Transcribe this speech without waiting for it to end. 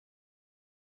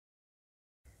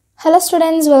Hello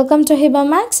students, welcome to Hiba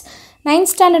Max. 9th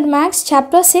standard Max,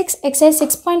 chapter 6, exercise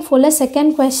 6.4 second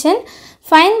question.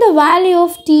 Find the value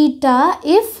of theta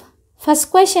if first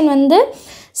question வந்து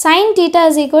sin theta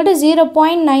is equal to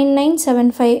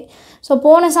 0.9975. So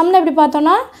போன சம்ல எப்படி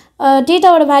பார்த்தோம்னா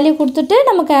தீட்டாவோட value கொடுத்துட்டு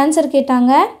நமக்கு answer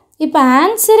கேட்டாங்க. இப்போ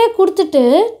ஆன்சரே கொடுத்துட்டு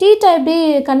theta எப்படி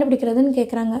கண்டுபிடிக்கிறதுன்னு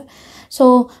கேட்குறாங்க. ஸோ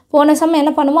போன சம்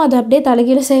என்ன பண்ணுமோ அது அப்படியே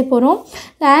தலைகீழ செய்ய போகிறோம்.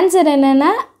 ஆன்சர்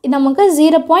என்னென்னா நமக்கு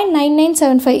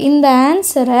 0.9975. இந்த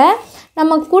ஆன்சரை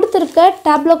நமக்கு கொடுத்துருக்க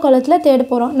டேப்லோ காலத்தில் தேட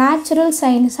போகிறோம். நேச்சுரல்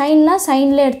சைன்னா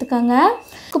சைன்லேயே எடுத்துக்கோங்க.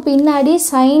 பின்னாடி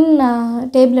சைன்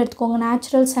டேபிள் எடுத்துக்கோங்க.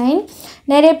 Natural sign.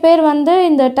 நிறைய பேர் வந்து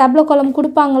இந்த டேப்லோ காலம்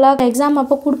கொடுப்பாங்களா, எக்ஸாம்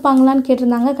அப்போ கொடுப்பாங்களான்னு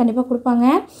கேட்டிருந்தாங்க. கண்டிப்பாக கொடுப்பாங்க.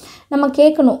 நம்ம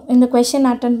கேட்கணும், இந்த கொஷின்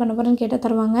அட்டன் பண்ண போகிறேன்னு கேட்டால்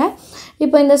தருவாங்க.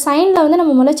 இப்போ இந்த சைனில் வந்து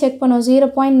நம்ம முதல்ல செக் பண்ணுவோம்.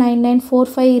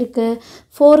 0.9945 இருக்குது,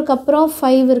 4க்கு அப்புறம்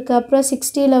 5 இருக்குது, அப்புறம்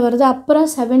 60 வருது, அப்புறம்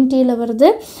 70 வருது.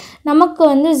 நமக்கு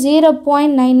வந்து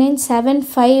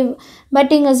 0.9975.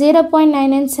 பட் இங்கே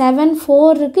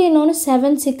 0.9974 இருக்குது, இன்னொன்று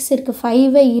 76 இருக்குது,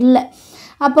 5 இல்லை.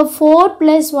 அப்போ 4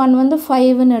 + 1 வந்து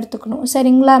 5ன்னு எடுத்துக்கணும்.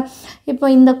 சரிங்களா? இப்போ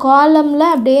இந்த காலமில்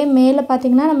அப்படியே மேலே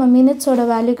பார்த்திங்கன்னா நம்ம மினிட்ஸோட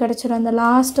வேல்யூ கிடச்சிடும். அந்த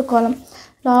லாஸ்ட்டு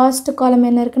காலம்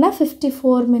என்ன இருக்குன்னா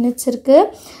 54 மினிட்ஸ் இருக்குது.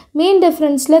 மீன்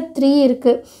டிஃப்ரென்ஸில் 3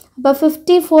 இருக்குது. அப்போ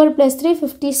 54 + 3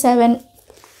 57.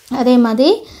 அதே மாதிரி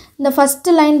இந்த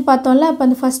ஃபஸ்ட்டு லைன் பார்த்தோம்ல, அப்போ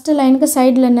அந்த ஃபஸ்ட்டு லைனுக்கு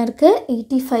சைடில் என்ன இருக்குது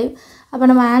 85. அப்போ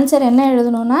நம்ம ஆன்சர் என்ன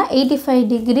எழுதணும்னா 85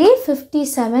 டிகிரி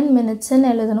 57 மினிட்ஸ்ன்னு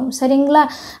எழுதணும். சரிங்களா?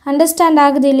 அண்டர்ஸ்டாண்ட்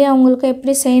ஆகுது இல்லையா உங்களுக்கு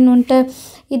எப்படி செய்யணுன்ட்டு?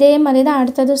 இதே மாதிரி தான்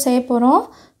அடுத்தது செய்ய போகிறோம்.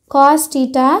 காஸ்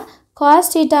தீட்டா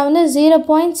வந்து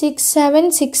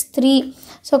 0.6763.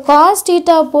 ஸோ காஸ்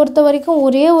தீட்டாவை பொறுத்த வரைக்கும்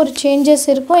ஒரே ஒரு சேஞ்சஸ்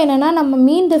இருக்கும். என்னென்னா நம்ம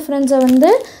மீன் டிஃப்ரென்ஸை வந்து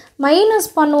மைனஸ்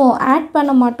பண்ணுவோம், ஆட்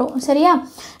பண்ண மாட்டோம். சரியா?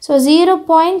 ஸோ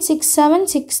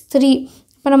 0.6763.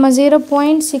 இப்போ நம்ம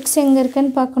 0.6 எங்கே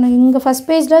இருக்குதுன்னு பார்க்கணும். இங்கே ஃபஸ்ட்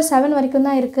பேஜில் 7 வரைக்கும்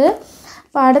தான் இருக்குது.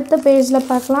 இப்போ அடுத்த பேஜில்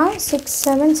பார்க்கலாம்.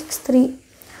 6763.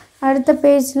 அடுத்த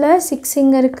பேஜில் 6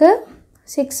 இங்கே இருக்குது.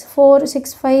 64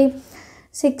 65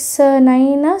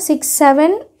 69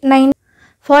 679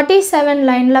 47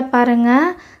 லைனில் பாருங்கள்.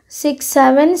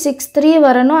 6763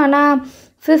 வரணும். ஆனால்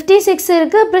 56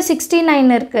 இருக்குது, அப்புறம்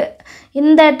 69 இருக்குது.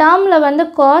 இந்த டேர்மில் வந்து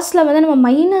காஸ்ட்டில் வந்து நம்ம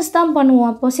மைனஸ் தான் பண்ணுவோம்.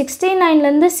 அப்போது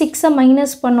 69லேருந்து 6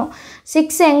 மைனஸ் பண்ணோம்.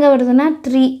 6 எங்கே வருதுன்னா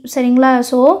 3. சரிங்களா?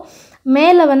 ஸோ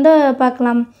மேலே வந்து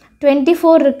பார்க்கலாம்.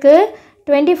 24 இருக்குது.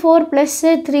 24 +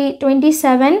 3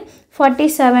 27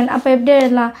 47. அப்போ எப்படி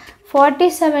எழுதலாம்?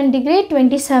 47 டிகிரி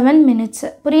 27 மினிட்ஸ்.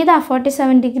 புரியுதா?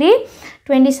 47 டிகிரி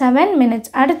 27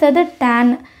 மினிட்ஸ். அடுத்தது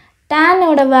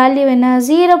டேனோட வேல்யூ என்ன?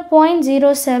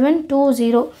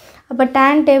 0.0720. அப்போ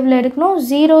டேன் டேபிள் எடுக்கணும்.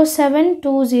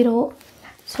 0720.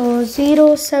 ஸோ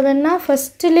 07னா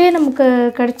ஃபஸ்ட்டுலேயே நமக்கு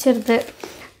கிடச்சிருது.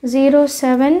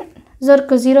 07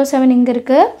 இருக்குது. 07 இங்கே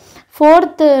இருக்குது.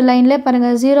 4th லைன்லேயே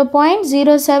பாருங்கள்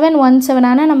 0.0717.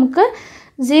 ஆனால் நமக்கு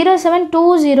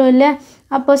 0720 இல்லை.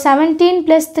 அப்போ 17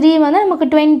 + 3 வந்து நமக்கு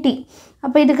 20.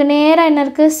 அப்போ இதுக்கு நேராக என்ன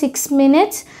இருக்குது 6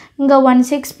 மினிட்ஸ். இங்கே 1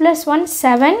 6 + 1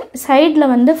 7.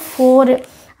 சைடில் வந்து 4.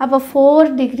 அப்போ 4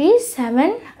 டிகிரி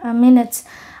 7 மினிட்ஸ்.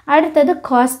 அடுத்தது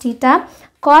காஸ் தீட்டா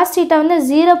வந்து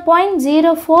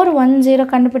 0.0410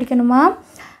 கண்டுபிடிக்கணுமா?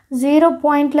 0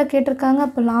 பாயிண்டில் கேட்டிருக்காங்க.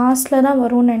 அப்போ லாஸ்ட்டில் தான்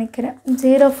வரும்னு நினைக்கிறேன்.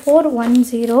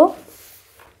 0410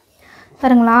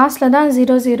 பாருங்கள், லாஸ்ட்டில் தான்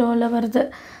 00ல் வருது.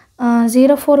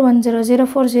 0410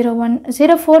 0401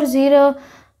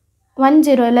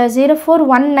 04010 இல்லை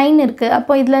 0419 இருக்குது.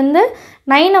 அப்போ இதுலேருந்து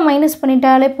 9 மைனஸ்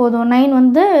பண்ணிட்டாலே போதும். 9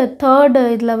 வந்து 3rd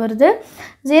இதில் வருது.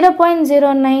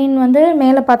 0.09 வந்து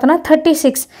மேலே பார்த்தோன்னா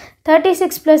 36 +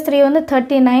 3 வந்து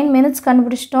 39 மினிட்ஸ்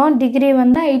கண்டுபிடிச்சிட்டோம். டிகிரி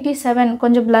வந்து 87.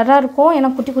 கொஞ்சம் பிளராக இருக்கும், ஏன்னா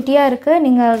குட்டி குட்டியாக இருக்குது.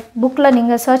 நீங்கள் புக்கில்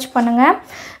நீங்கள் சர்ச் பண்ணுங்கள்.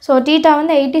 ஸோ தீட்டா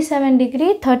வந்து 87 டிகிரி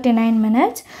 39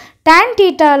 மினிட்ஸ். டேன்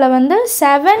தீட்டாவில் வந்து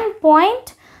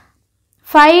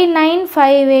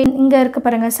 7.5958 இங்கே இருக்குது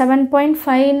பாருங்கள்.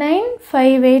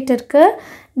 7.5958 இருக்குது.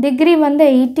 டிகிரி வந்து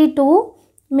 82.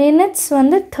 மினிட்ஸ்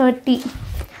வந்து 30.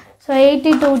 So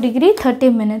 82 degree 30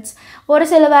 minutes. ஒரு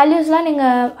சில வேல்யூஸ்லாம்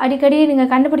நீங்கள் அடிக்கடி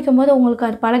நீங்கள் கண்டுபிடிக்கும் போது உங்களுக்கு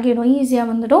அது பழகிடும், ஈஸியாக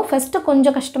வந்துடும். ஃபஸ்ட்டு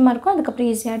கொஞ்சம் கஷ்டமாக இருக்கும், அதுக்கப்புறம்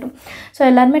ஈஸியாகிடும். ஸோ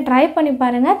எல்லாருமே ட்ரை பண்ணி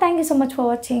பாருங்கள். தேங்க்யூ ஸோ மச் ஃபார்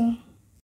வாட்சிங்.